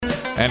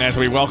And as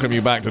we welcome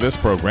you back to this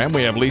program,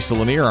 we have Lisa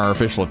Lanier, our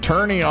official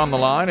attorney, on the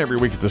line. Every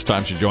week at this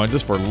time, she joins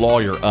us for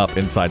Lawyer Up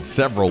inside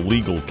several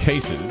legal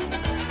cases.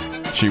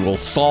 She will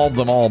solve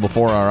them all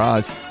before our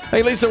eyes.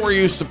 Hey, Lisa, were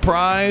you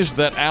surprised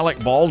that Alec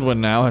Baldwin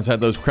now has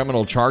had those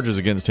criminal charges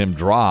against him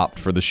dropped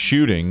for the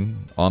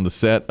shooting on the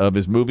set of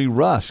his movie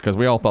Rush? Because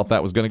we all thought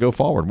that was going to go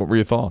forward. What were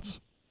your thoughts?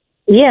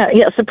 Yeah,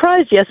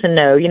 surprised, yes and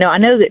no. I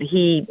know that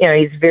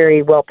he's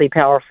very wealthy,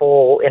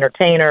 powerful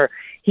entertainer.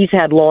 He's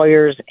had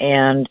lawyers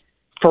and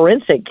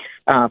forensic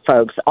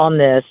folks on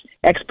this,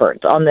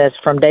 experts on this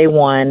from day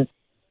one,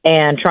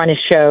 and trying to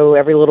show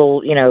every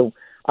little,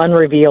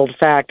 unrevealed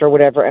fact or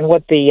whatever. And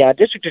what the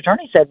district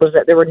attorney said was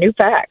that there were new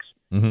facts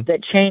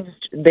that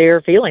changed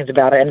their feelings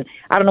about it. And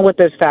I don't know what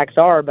those facts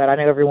are, but I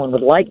know everyone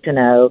would like to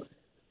know.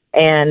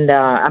 And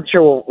I'm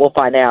sure we'll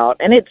find out.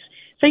 And it's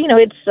kind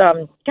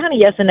of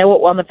yes and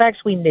no. On the facts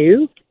we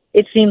knew,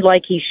 it seemed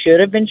like he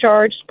should have been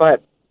charged,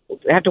 but we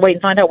have to wait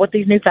and find out what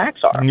these new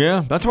facts are.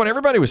 Yeah, that's what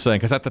everybody was saying.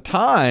 Because at the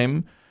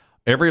time,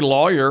 every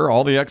lawyer,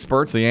 all the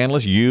experts, the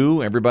analysts,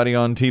 everybody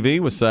on TV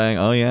was saying,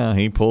 "Oh yeah,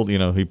 he pulled.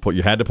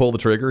 You had to pull the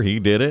trigger. He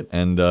did it."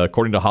 And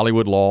according to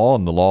Hollywood law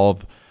and the law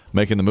of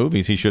making the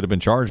movies, he should have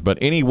been charged. But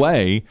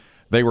anyway,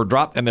 they were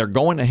dropped, and they're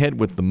going ahead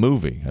with the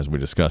movie, as we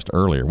discussed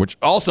earlier. Which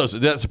also,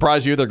 did that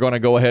surprise you? They're going to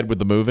go ahead with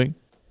the movie?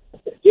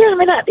 Yeah,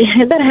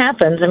 that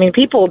happens.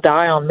 People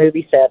die on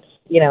movie sets,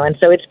 and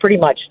so it's pretty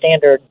much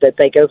standard that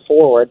they go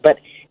forward, but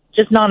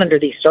just not under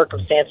these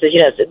circumstances.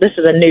 This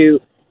is a new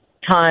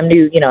time,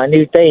 a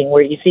new thing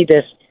where you see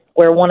this,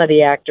 where one of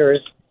the actors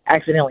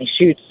accidentally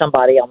shoots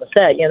somebody on the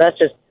set. That's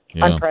just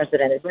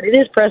unprecedented. But it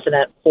is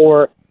precedent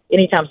for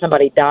anytime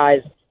somebody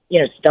dies.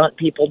 Stunt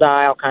people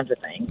die, all kinds of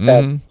things.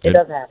 So it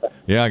does happen.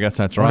 Yeah, I guess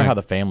that's I right. wonder how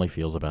the family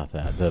feels about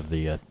that.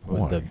 The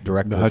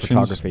director of Hutchins?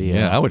 photography.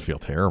 Yeah, I would feel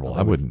terrible.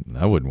 I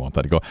wouldn't want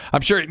that to go.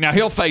 I'm sure now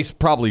he'll face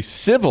probably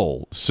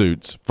civil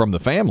suits from the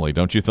family,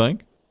 don't you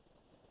think?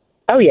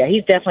 Oh yeah,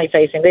 he's definitely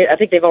facing. I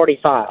think they've already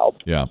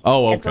filed. Yeah.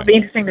 Oh, okay. And so it'll be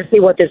interesting to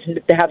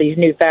see how these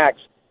new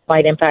facts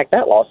might impact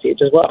that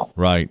lawsuit as well.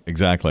 Right,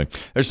 exactly.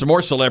 There's some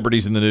more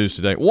celebrities in the news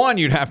today. One,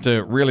 you'd have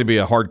to really be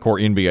a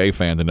hardcore NBA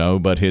fan to know,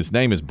 but his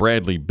name is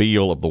Bradley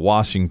Beal of the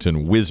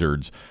Washington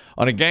Wizards.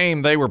 On a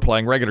game they were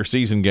playing, regular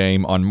season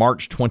game, on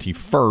March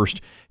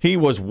 21st, he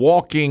was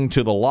walking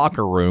to the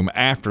locker room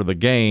after the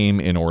game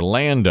in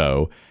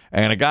Orlando,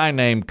 and a guy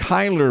named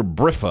Kyler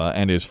Briffa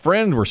and his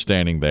friend were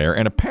standing there,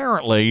 and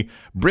apparently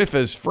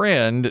Briffa's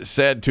friend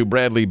said to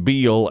Bradley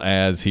Beal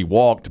as he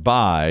walked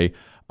by,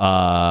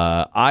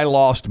 "I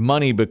lost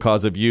money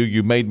because of you.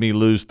 You made me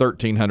lose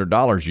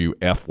 $1,300, you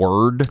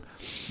F-word."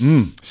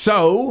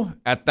 So,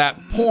 at that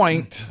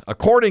point,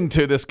 according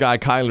to this guy,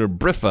 Kyler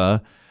Briffa,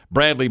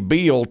 Bradley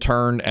Beal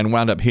turned and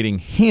wound up hitting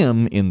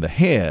him in the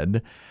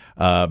head.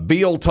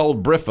 Beal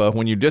told Briffa,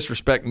 "When you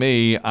disrespect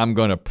me, I'm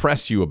going to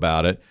press you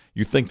about it.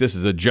 You think this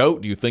is a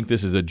joke? Do you think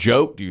this is a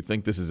joke? Do you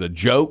think this is a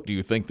joke? Do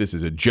you think this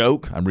is a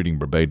joke?" I'm reading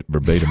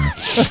verbatim.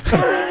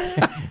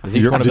 Is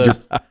each one of those?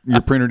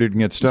 Your printer didn't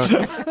get stuck?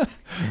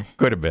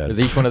 Go to bed. Is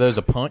each one of those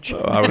a punch?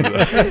 I'm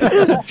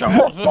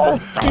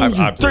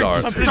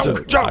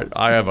sorry.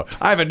 I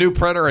have a new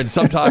printer, and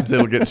sometimes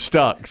it'll get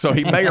stuck. So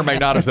he may or may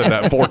not have said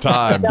that 4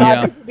 times. No,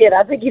 I think he did.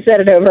 I think he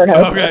said it over and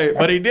over. Okay,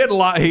 but he did.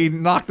 He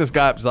knocked this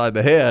guy upside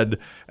the head,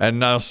 and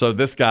now so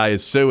this guy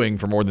is suing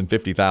for more than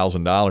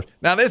 $50,000.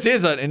 Now this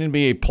is an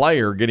NBA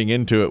player getting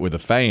into it with a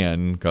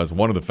fan because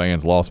one of the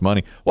fans lost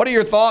money. What are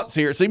your thoughts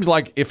here? It seems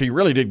like if he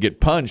really did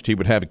get punched, he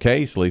would have a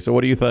case. Lisa,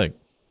 what do you think?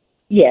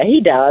 Yeah,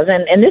 he does.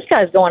 And this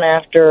guy's going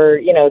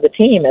after, the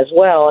team as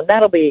well, and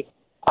that'll be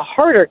a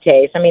harder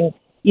case.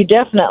 You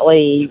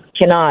definitely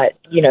cannot,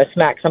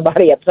 smack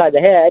somebody upside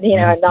the head,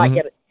 and not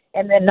get it,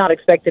 and then not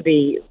expect to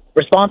be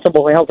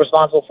held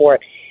responsible for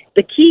it.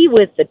 The key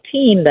with the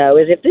team, though,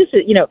 is if this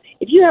is,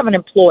 if you have an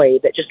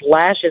employee that just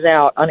lashes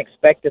out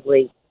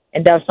unexpectedly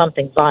and does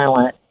something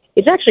violent,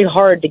 it's actually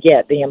hard to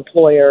get the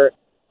employer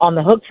on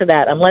the hook for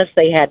that unless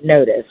they had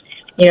notice.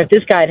 If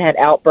this guy had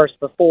outbursts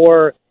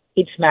before,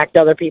 he'd smacked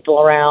other people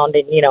around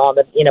and,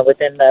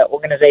 within the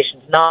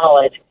organization's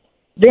knowledge,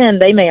 then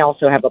they may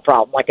also have a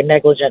problem, like a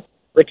negligent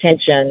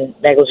retention,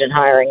 negligent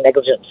hiring,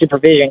 negligent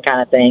supervision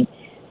kind of thing.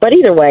 But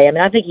either way,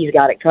 I think he's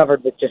got it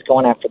covered with just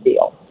going after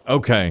Beal.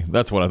 Okay,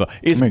 that's what I thought.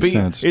 Makes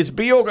sense. Is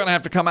Beal going to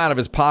have to come out of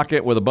his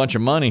pocket with a bunch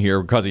of money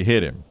here because he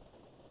hit him?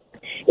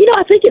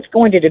 I think it's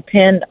going to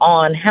depend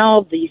on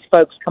how these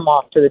folks come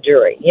off to the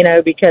jury,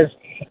 because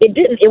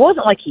it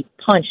wasn't like he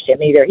punched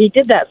him either. He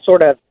did that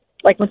sort of,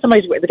 like when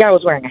the guy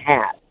was wearing a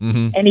hat,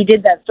 and he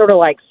did that sort of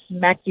like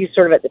smack you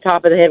sort of at the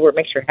top of the head where it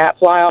makes your hat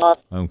fly off.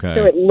 Okay.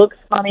 So it looks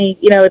funny.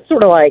 It's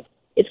sort of like,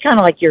 it's kind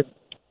of like you're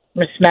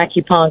going to smack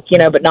you punk,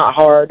 but not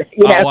hard.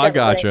 I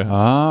gotcha. Okay.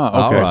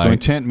 Right. So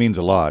intent means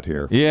a lot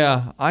here.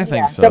 Yeah, I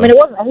think so. It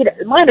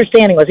wasn't. My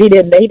understanding was he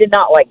did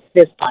not like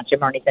fist punch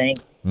him or anything.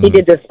 He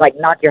did this like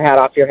knock your hat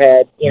off your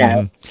head,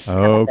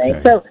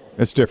 Okay. So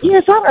that's different.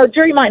 Yeah, so a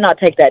jury might not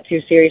take that too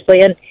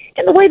seriously, and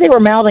the way they were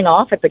mouthing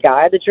off at the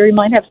guy, the jury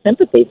might have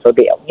sympathy for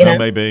Beal.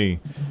 Maybe.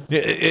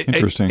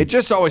 Interesting. It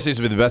just always seems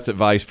to be the best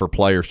advice for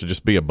players to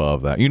just be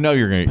above that. You know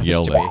you're going to get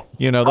yelled at.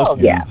 You know, those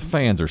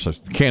fans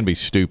can be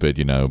stupid,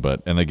 you know,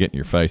 and they get in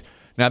your face.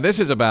 Now, this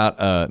is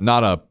about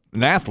not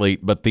an athlete,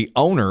 but the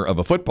owner of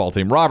a football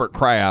team, Robert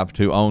Kraft,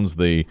 who owns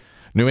the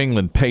New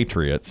England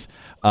Patriots.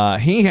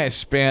 He has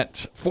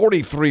spent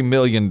 $43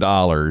 million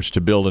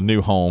to build a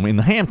new home in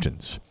the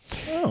Hamptons.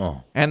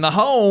 Oh. And the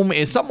home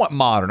is somewhat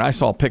modern. I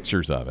saw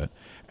pictures of it.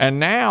 And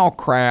now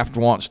Kraft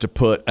wants to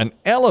put an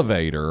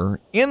elevator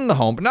in the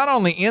home, but not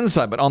on the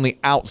inside, but on the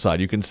outside.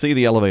 You can see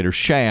the elevator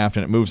shaft,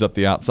 and it moves up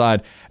the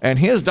outside. And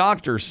his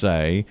doctors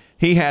say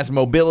he has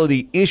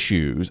mobility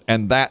issues,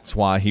 and that's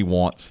why he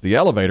wants the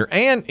elevator.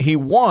 And he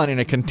won in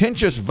a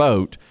contentious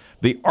vote.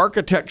 The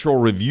Architectural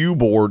Review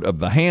Board of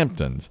the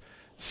Hamptons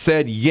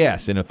said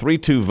yes in a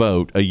 3-2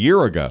 vote a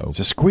year ago. It's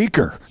a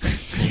squeaker.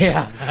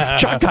 Yeah.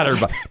 John got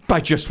her by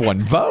just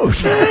one vote.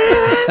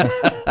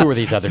 Who are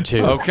these other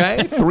two? Okay,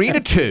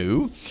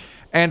 3-2.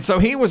 And so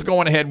he was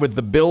going ahead with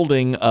the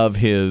building of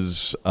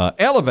his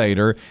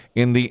elevator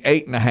in the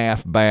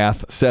 8.5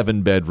 bath,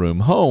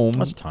 7-bedroom home.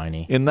 That's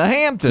tiny. In the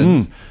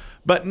Hamptons.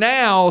 But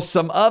now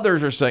some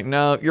others are saying,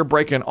 no, you're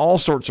breaking all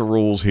sorts of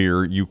rules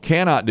here. You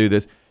cannot do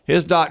this.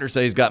 His doctors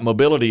say he's got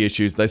mobility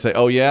issues. They say,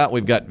 oh, yeah,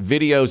 we've got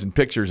videos and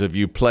pictures of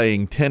you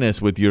playing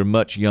tennis with your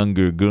much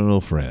younger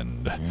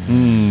girlfriend.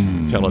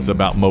 Tell us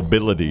about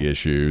mobility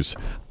issues.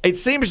 It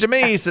seems to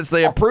me, since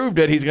they approved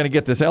it, he's going to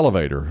get this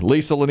elevator.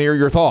 Lisa Lanier,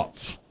 your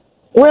thoughts?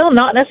 Well,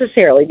 not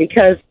necessarily,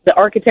 because the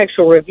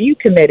Architectural Review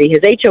Committee,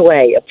 his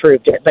HOA,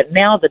 approved it, but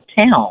now the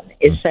town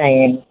is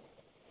saying,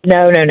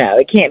 no,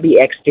 it can't be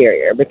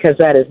exterior because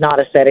that is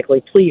not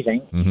aesthetically pleasing.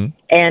 Mm-hmm.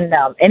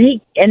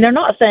 And they're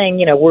not saying,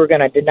 you know, we're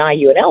going to deny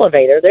you an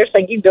elevator. They're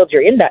saying you can build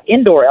your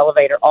indoor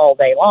elevator all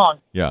day long.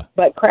 Yeah.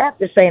 But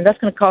Kraft is saying that's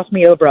going to cost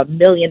me over $1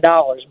 million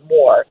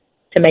more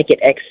to make it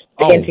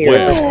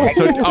interior.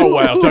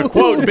 Well, to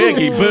quote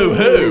Biggie,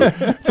 boo-hoo,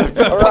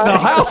 the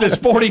house is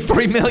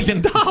 $43 million.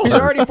 He's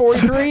already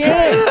 43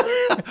 in.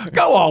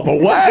 Go all the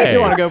way. You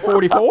want to go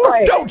 44?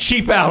 Right. Don't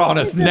cheap out on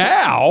us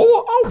now.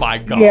 Oh, my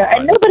God. Yeah,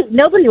 and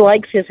nobody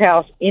likes his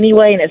house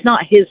anyway, and it's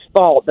not his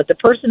fault. But the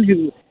person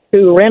who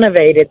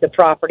renovated the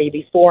property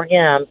before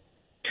him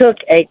took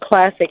a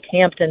classic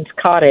Hamptons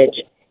cottage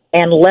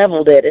and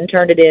leveled it and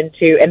turned it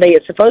into, and they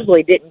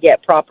supposedly didn't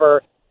get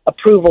proper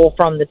approval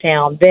from the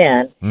town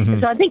then.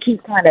 Mm-hmm. So I think he's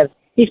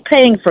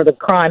paying for the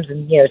crimes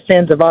and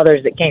sins of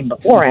others that came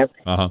before him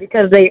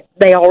because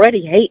they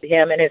already hate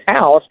him and his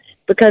house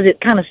because it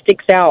kind of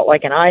sticks out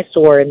like an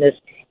eyesore in this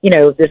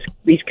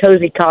these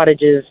cozy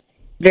cottages,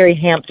 very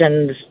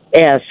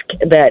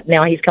Hamptons-esque, that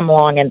now he's come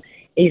along and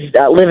he's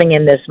living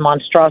in this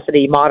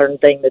monstrosity modern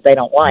thing that they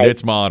don't like.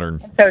 It's modern.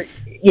 So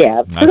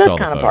yeah, so I that's saw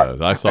kind the of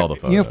photos. I saw the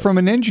photos. From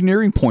an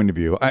engineering point of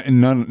view,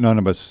 none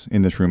of us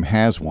in this room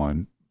has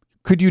one.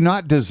 Could you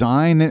not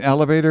design an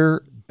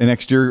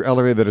exterior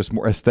elevator that is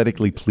more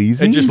aesthetically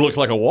pleasing? It just looks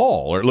like a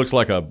wall, or it looks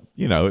like a,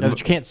 No, but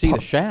you can't see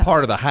the shaft.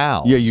 Part of the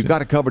house. Yeah, you got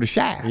to cover the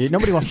shaft.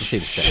 Nobody wants to see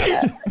the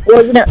shaft.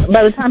 Well,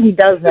 by the time he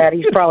does that,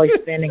 he's probably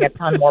spending a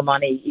ton more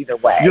money either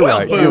way. You're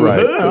right.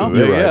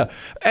 Yeah.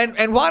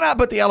 And why not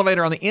put the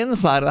elevator on the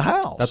inside of the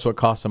house? That's what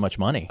costs so much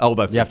money. Oh,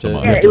 that's the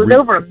money. Yeah, it was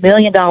over $1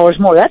 million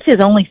more. That's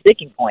his only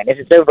sticking point. Is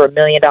it's over $1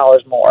 million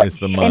more. It's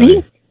the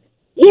money.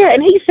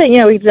 And he's saying,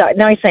 he's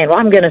saying, well,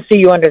 I'm going to sue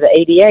you under the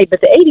ADA, but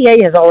the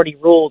ADA has already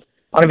ruled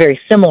on a very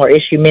similar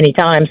issue many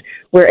times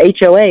where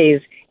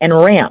HOAs and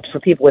ramps for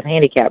people with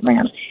handicap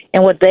ramps.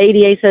 And what the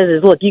ADA says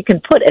is, look, you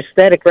can put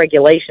aesthetic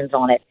regulations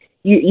on it.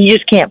 You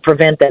just can't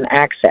prevent them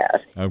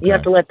access. Okay. You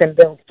have to let them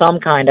build some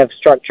kind of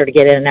structure to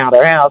get in and out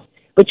of their house.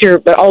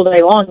 But all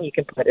day long you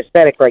can put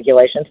aesthetic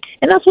regulations,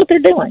 and that's what they're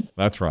doing.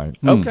 That's right.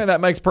 Okay,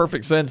 that makes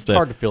perfect sense. It's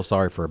hard to feel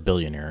sorry for a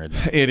billionaire.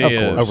 It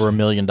is. Over $1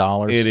 million.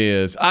 It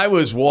is. I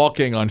was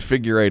walking on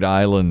Figure 8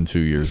 Island 2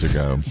 years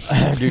ago.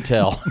 Do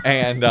tell.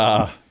 And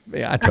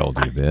I told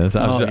you this.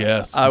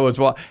 Yes. I was,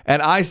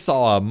 and I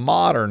saw a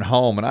modern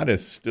home, and I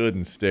just stood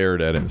and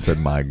stared at it and said,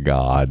 "My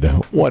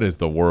God, what is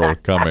the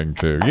world coming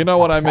to?" You know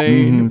what I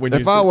mean? When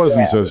if I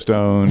wasn't so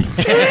stoned,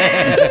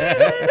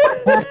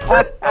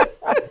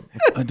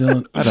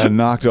 I'd have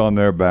knocked on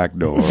their back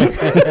door.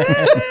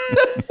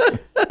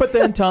 But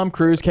then Tom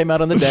Cruise came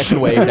out on the deck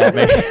and waved at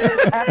me.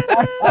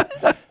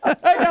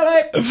 Hey,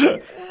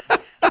 Kelly!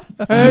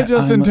 Hey,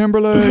 Justin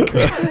Timberlake.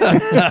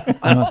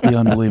 I must be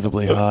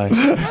unbelievably high.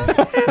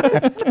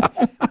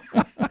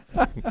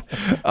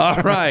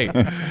 All right.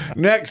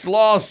 Next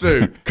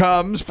lawsuit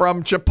comes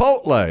from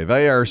Chipotle.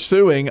 They are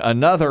suing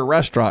another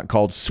restaurant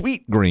called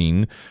Sweet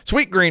Green.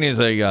 Sweet Green is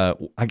I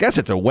guess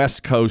it's a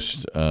West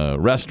Coast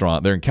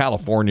restaurant. They're in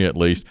California at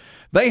least.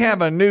 They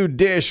have a new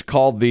dish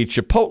called the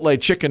Chipotle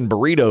Chicken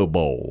Burrito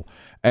Bowl.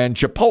 And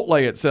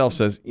Chipotle itself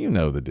says, you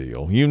know the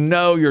deal. You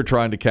know you're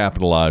trying to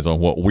capitalize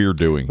on what we're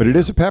doing. But it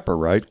is a pepper,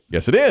 right?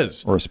 Yes, it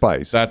is. Or a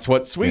spice. That's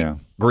what Sweet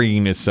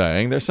Green is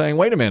saying. They're saying,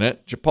 wait a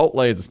minute,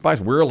 Chipotle is a spice.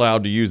 We're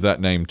allowed to use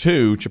that name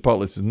too.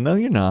 Chipotle says, no,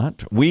 you're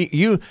not.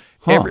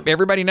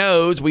 Everybody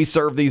knows we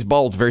serve these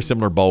bowls, very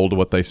similar bowl to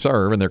what they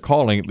serve, and they're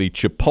calling it the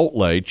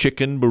Chipotle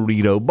Chicken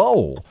Burrito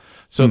Bowl.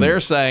 So they're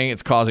saying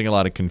it's causing a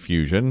lot of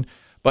confusion.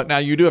 But now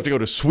you do have to go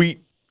to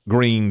Sweet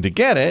Green to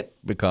get it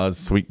because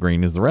Sweet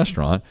Green is the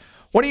restaurant.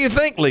 What do you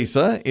think,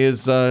 Lisa?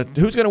 Is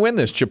who's going to win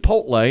this,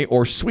 Chipotle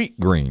or Sweet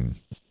Green?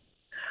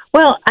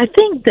 Well, I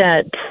think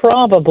that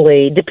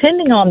probably,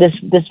 depending on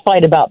this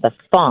fight about the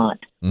font,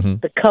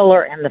 the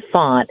color and the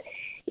font,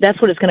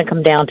 that's what it's going to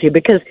come down to.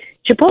 Because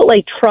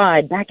Chipotle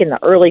tried back in the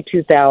early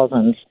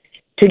 2000s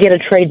to get a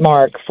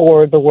trademark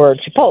for the word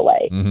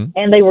Chipotle,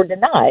 and they were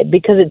denied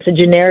because it's a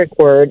generic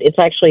word. It's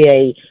actually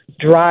a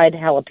dried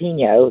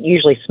jalapeno,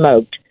 usually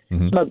smoked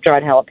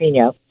dried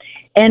jalapeno.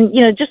 And,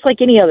 just like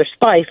any other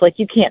spice, like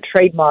you can't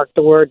trademark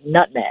the word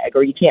nutmeg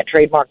or you can't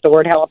trademark the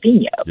word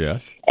jalapeno.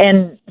 Yes.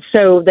 And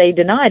so they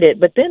denied it,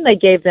 but then they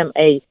gave them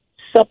a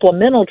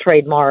supplemental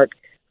trademark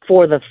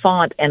for the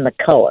font and the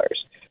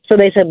colors. So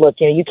they said, look,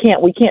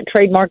 we can't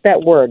trademark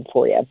that word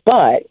for you.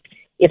 But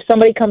if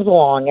somebody comes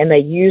along and they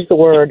use the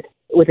word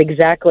with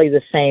exactly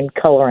the same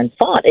color and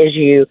font as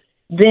you,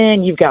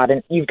 then you've got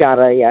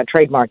a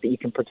trademark that you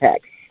can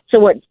protect.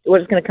 So what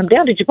it's going to come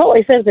down to,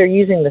 Chipotle says they're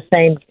using the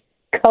same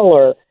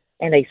color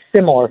and a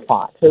similar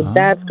font. So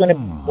that's going to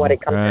be what it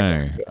comes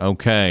down to.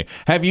 Okay.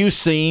 Have you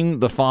seen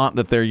the font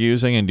that they're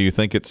using, and do you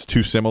think it's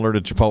too similar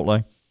to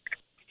Chipotle?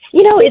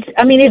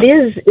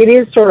 It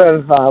is sort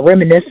of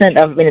reminiscent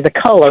of the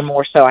color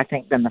more so, I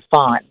think, than the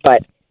font.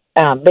 But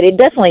it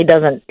definitely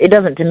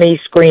doesn't to me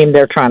scream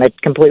they're trying to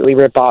completely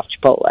rip off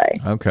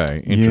Chipotle.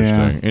 Okay.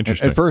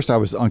 Interesting. At first I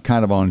was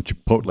kind of on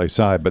Chipotle's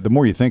side, but the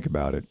more you think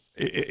about it,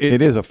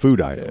 it is a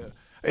food item.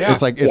 Yeah.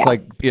 It's like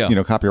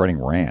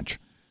copywriting ranch.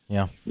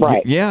 Yeah.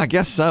 Right. Yeah, I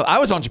guess so. I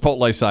was on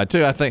Chipotle's side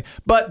too, I think.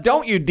 But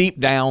don't you deep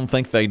down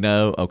think they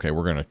know, okay,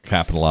 we're going to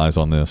capitalize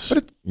on this?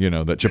 That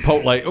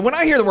Chipotle, when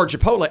I hear the word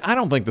Chipotle, I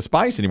don't think the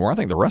spice anymore. I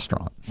think the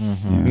restaurant.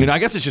 I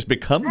guess it's just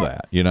become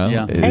that,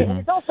 Yeah. And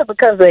it's also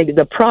because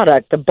the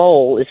product, the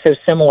bowl, is so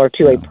similar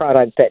to a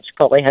product that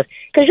Chipotle has.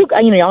 Because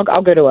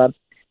I'll go to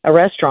a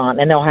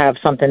restaurant and they'll have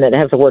something that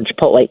has the word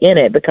Chipotle in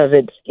it because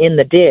it's in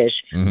the dish,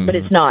 but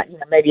it's not.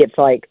 Maybe it's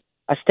like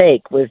a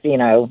steak with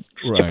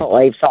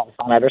Chipotle sauce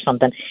on it or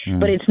something,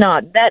 but it's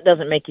not. That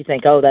doesn't make you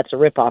think, oh, that's a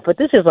ripoff. But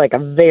this is like a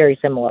very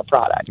similar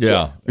product.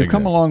 Yeah, we've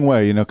come a long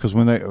way, because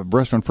when the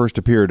restaurant first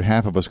appeared,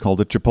 half of us called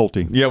it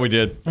Chipotle. Yeah, we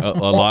did. A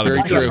lot of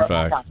us did. In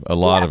fact, a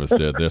lot of us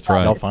did. That's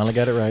right. Y'all finally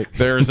got it right.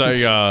 There's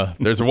a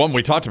woman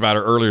we talked about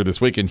her earlier this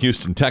week in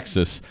Houston,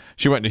 Texas.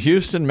 She went to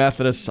Houston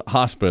Methodist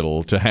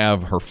Hospital to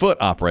have her foot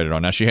operated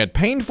on. Now she had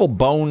painful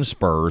bone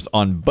spurs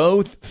on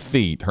both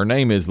feet. Her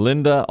name is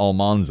Linda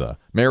Almanza,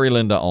 Mary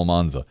Linda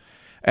Almanza.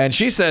 And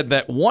she said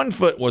that one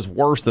foot was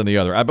worse than the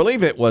other. I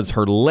believe it was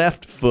her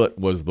left foot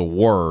was the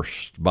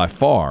worst by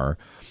far.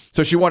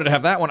 So she wanted to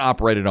have that one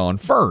operated on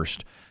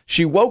first.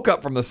 She woke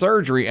up from the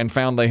surgery and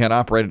found they had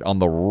operated on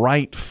the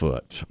right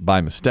foot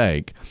by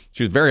mistake.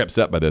 She was very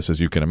upset by this, as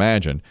you can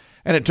imagine.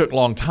 And it took a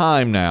long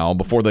time now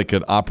before they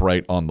could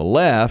operate on the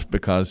left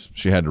because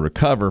she had to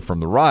recover from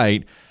the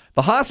right.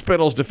 The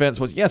hospital's defense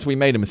was, yes, we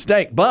made a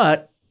mistake,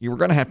 but you were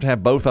going to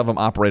have both of them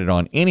operated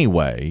on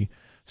anyway.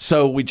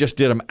 So we just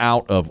did them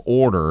out of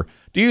order.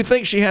 Do you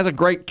think she has a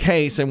great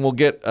case and will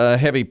get a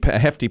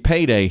hefty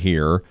payday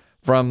here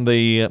from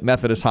the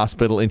Methodist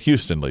Hospital in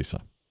Houston,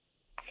 Lisa?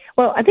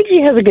 Well, I think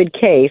she has a good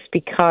case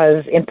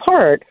because, in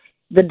part,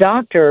 the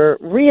doctor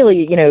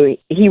really,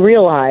 he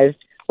realized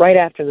right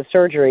after the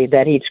surgery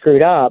that he'd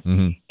screwed up,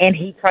 and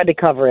he tried to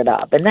cover it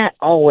up, and that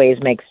always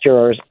makes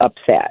jurors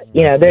upset.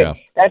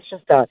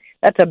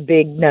 That's a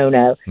big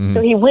no-no.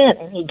 So he went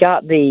and he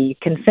got the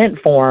consent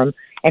form,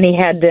 and he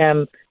had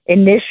them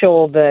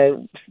initial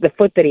the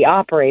foot that he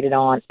operated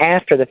on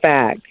after the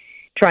fact,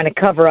 trying to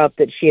cover up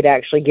that she had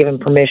actually given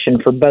permission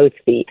for both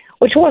feet,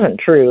 which wasn't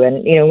true.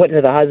 And went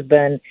to the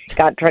husband,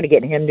 tried to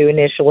get him to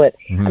initial it.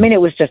 I mean,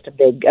 it was just a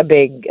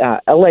big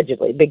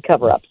allegedly big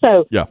cover up.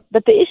 So,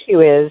 but the issue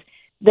is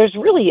there's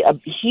really a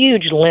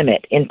huge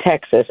limit in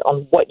Texas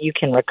on what you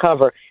can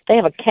recover. They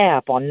have a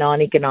cap on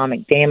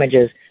non-economic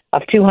damages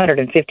of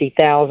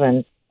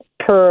 $250,000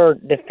 per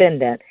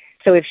defendant.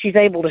 So if she's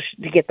able to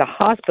get the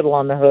hospital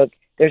on the hook,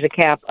 there's a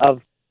cap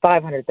of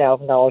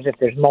 $500,000 if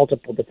there's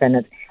multiple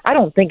defendants. I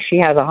don't think she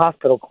has a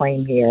hospital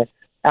claim here,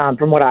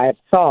 from what I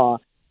saw.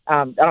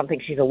 I don't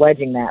think she's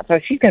alleging that. So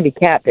she's going to be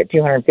capped at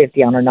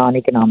 $250,000 on her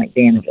non-economic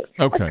damages.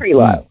 Okay. That's pretty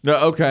low.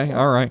 Okay,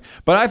 all right.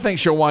 But I think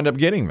she'll wind up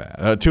getting that,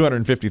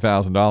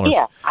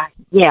 $250,000.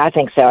 Yeah, I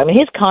think so. I mean,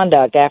 his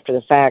conduct after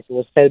the fact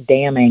was so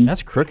damning.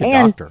 That's crooked,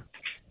 doctor.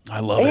 I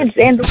love it.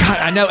 And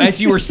I know.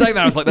 As you were saying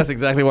that, I was like, that's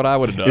exactly what I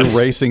would have done.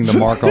 Erasing the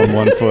mark on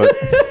one foot.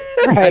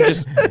 And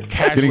just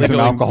casually Getting some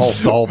alcohol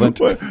solvent.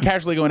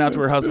 casually going out to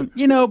her husband.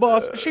 You know,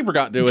 boss, she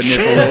forgot to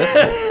initial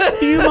this.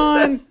 Do you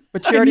mind?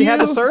 But she already had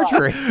the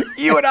surgery.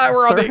 You and I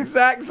were on the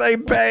exact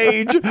same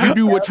page. You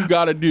do what you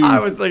got to do. I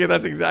was thinking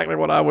that's exactly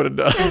what I would have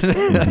done.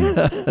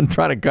 And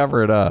try to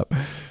cover it up.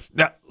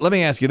 Now, let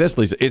me ask you this,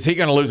 Lisa. Is he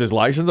going to lose his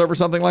license over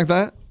something like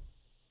that?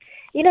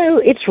 You know,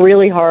 it's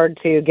really hard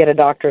to get a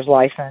doctor's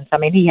license. I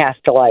mean, he has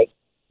to, like,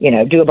 you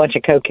know, do a bunch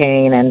of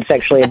cocaine and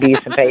sexually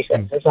abuse some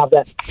patients or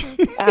something.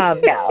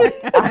 No.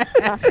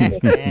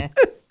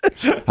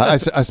 I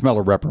smell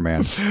a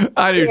reprimand.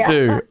 I do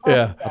too.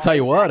 Yeah. I'll tell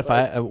you what,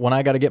 when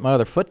I got to get my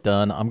other foot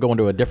done, I'm going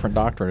to a different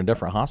doctor in a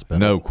different hospital.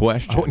 No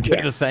question. I wouldn't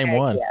get the same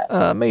one.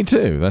 Me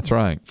too. That's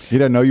right. He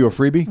doesn't know you a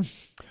freebie?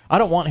 I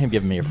don't want him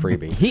giving me a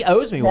freebie. He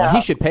owes me one. He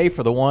should pay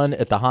for the one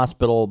at the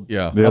hospital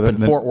up in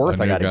Fort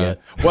Worth I got to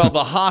get. Well,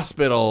 the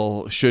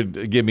hospital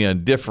should give me a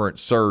different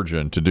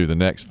surgeon to do the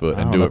next foot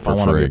and do it for free. I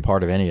want to be free.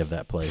 part of any of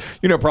that place.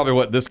 You know, probably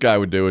what this guy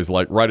would do is,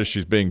 like, right as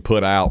she's being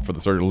put out for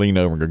the surgery, lean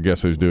over and go,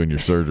 guess who's doing your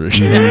surgery?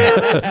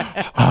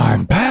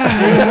 I'm back.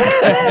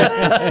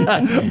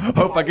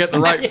 Hope I get the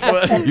right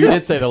foot. You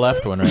did say the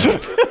left one,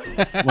 right?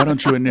 Why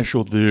don't you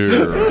initial there?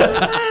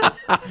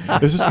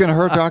 Is this going to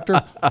hurt,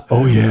 doctor?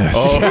 Oh,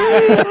 yes.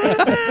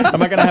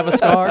 Am I going to have a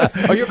scar?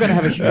 Oh, you're going to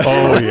have a huge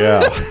Oh,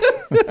 yeah.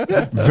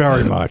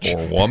 Very much.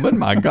 Poor woman,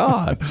 my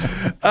God.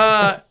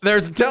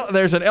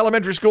 There's an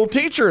elementary school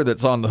teacher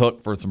that's on the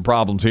hook for some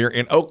problems here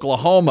in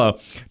Oklahoma,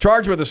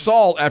 charged with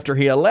assault after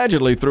he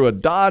allegedly threw a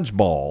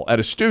dodgeball at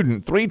a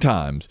student 3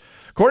 times.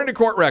 According to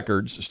court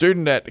records, a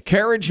student at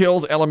Carriage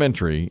Hills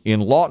Elementary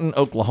in Lawton,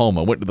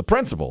 Oklahoma, went to the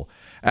principal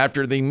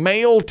after the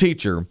male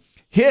teacher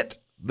hit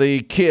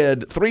the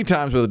kid 3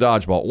 times with a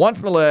dodgeball, once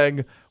in the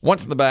leg,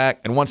 once in the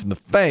back, and once in the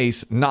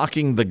face,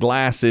 knocking the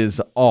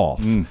glasses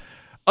off.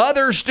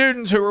 Other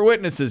students who were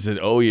witnesses said,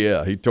 oh,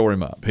 yeah, he tore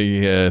him up.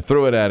 He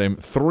threw it at him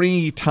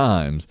 3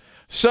 times.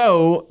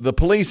 So the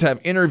police have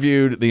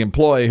interviewed the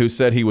employee who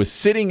said he was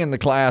sitting in the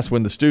class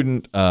when the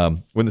student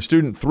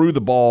threw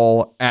the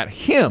ball at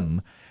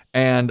him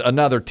and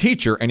another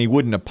teacher, and he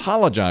wouldn't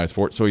apologize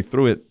for it, so he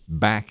threw it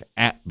back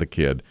at the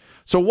kid.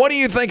 So what do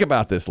you think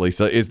about this,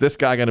 Lisa? Is this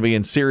guy going to be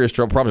in serious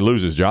trouble? Probably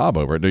lose his job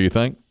over it, do you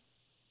think?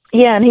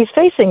 Yeah, and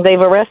they've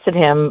arrested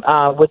him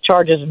with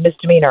charges of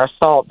misdemeanor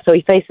assault. So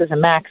he faces a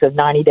max of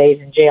 90 days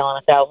in jail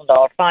and a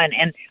 $1,000 fine.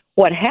 And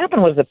what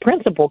happened was the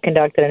principal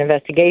conducted an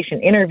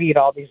investigation, interviewed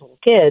all these little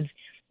kids,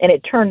 and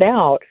it turned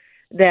out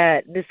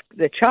that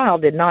the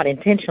child did not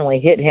intentionally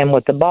hit him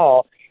with the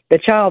ball. The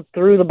child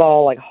threw the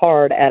ball like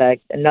hard at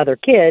another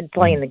kid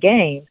playing the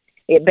game.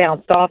 It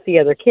bounced off the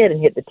other kid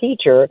and hit the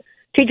teacher.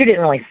 Teacher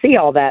didn't really see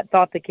all that,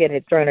 thought the kid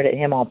had thrown it at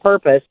him on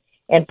purpose,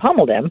 and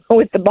pummeled him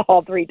with the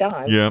ball 3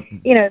 times. Yeah.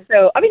 You know,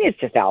 so, I mean, it's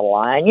just out of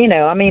line. You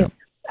know, I mean,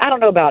 I don't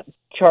know about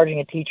charging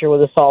a teacher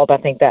with assault. I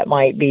think that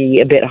might be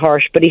a bit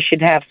harsh, but he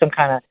should have some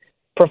kind of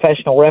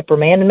professional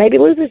reprimand and maybe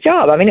lose his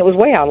job. I mean, it was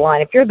way out of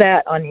line. If you're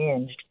that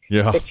unhinged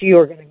that you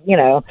are going to, you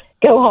know,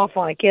 go off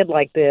on a kid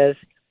like this,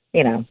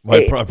 you know.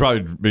 Well,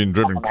 probably being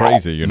driven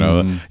crazy, you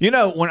know. You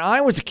know, when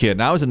I was a kid,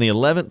 and I was in the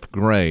 11th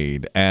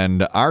grade,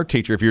 and our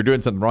teacher, if you were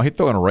doing something wrong, he'd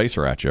throw an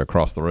eraser at you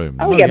across the room.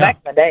 Oh, yeah, back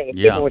in the day,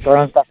 people were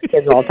throwing stuff at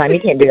kids all the time. You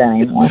can't do that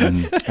anymore.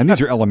 And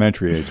these are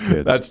elementary age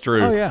kids. That's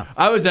true. Oh, yeah.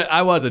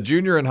 I was a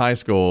junior in high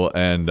school,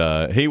 and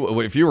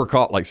if you were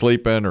caught like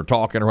sleeping or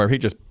talking or whatever,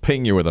 he'd just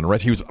ping you with an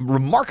eraser. He was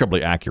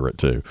remarkably accurate,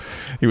 too.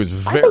 He was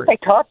very... I think they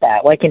taught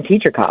that, like in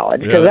teacher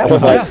college, because that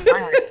was like...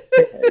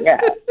 Yeah.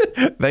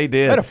 They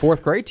did. I had a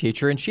 4th grade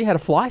teacher, and she had a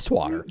fly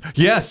swatter.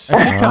 Yes. And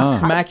she'd come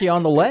smack you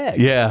on the leg.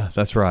 Yeah,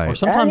 that's right. Or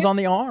sometimes on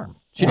the arm.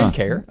 She didn't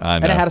care. I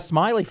know. And it had a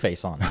smiley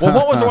face on it. Well,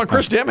 what was the one?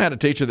 Chris Dim had a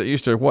teacher that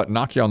used to,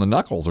 knock you on the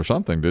knuckles or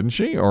something, didn't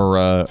she?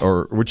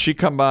 Or would she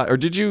come by? Or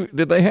did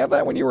they have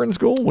that when you were in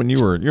school?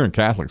 You're in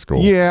Catholic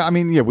school. Yeah, I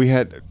mean, we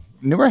had...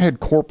 Never had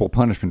corporal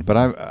punishment, but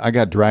I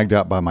got dragged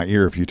out by my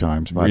ear a few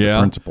times by the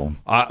principal.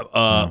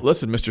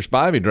 Listen, Mr.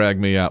 Spivey dragged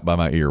me out by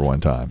my ear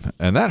one time,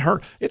 and that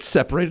hurt. It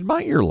separated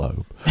my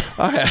earlobe.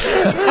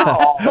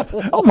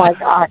 Oh my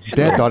gosh!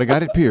 Dad thought he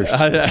got it pierced.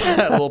 I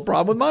had a little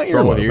problem with my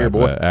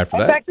earlobe after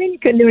that. Back then, you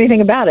couldn't do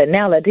anything about it.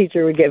 Now that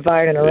teacher would get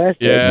fired and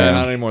arrested. Yeah,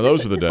 not anymore.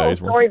 Those were the days.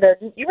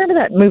 You remember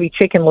that movie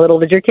Chicken Little?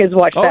 Did your kids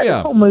watch that? Oh, yeah.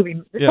 This whole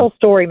movie, whole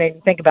story made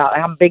me think about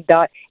how big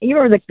dot. And you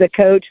remember the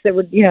coach that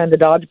would, in the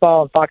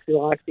dodgeball and Foxy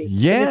Loxy?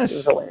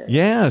 Yes.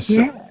 Yeah.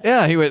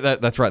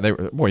 That's right.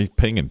 He's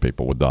pinging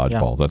people with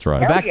dodgeballs. That's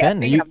right. Back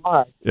then, if you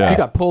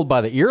got pulled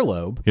by the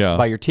earlobe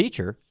by your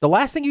teacher, the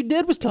last thing you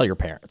did was tell your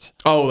parents.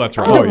 Oh, that's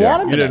right.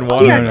 You didn't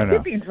want them to know.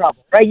 You'd be in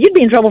trouble, right? You'd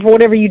be in trouble for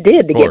whatever you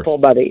did to get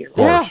pulled by the ear. Of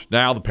course.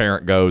 Now the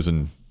parent goes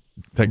and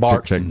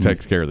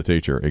takes care of the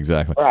teacher.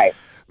 Exactly. Right.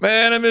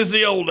 Man, I miss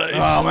the old days.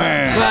 Oh,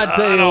 man. I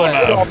tell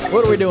you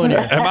what are we doing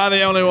here? Am I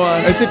the only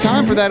one? It's a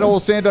time for that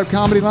old stand-up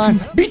comedy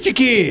line. Beat your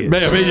kids.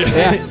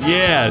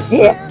 Yes.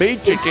 Yeah.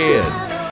 Beat your kids.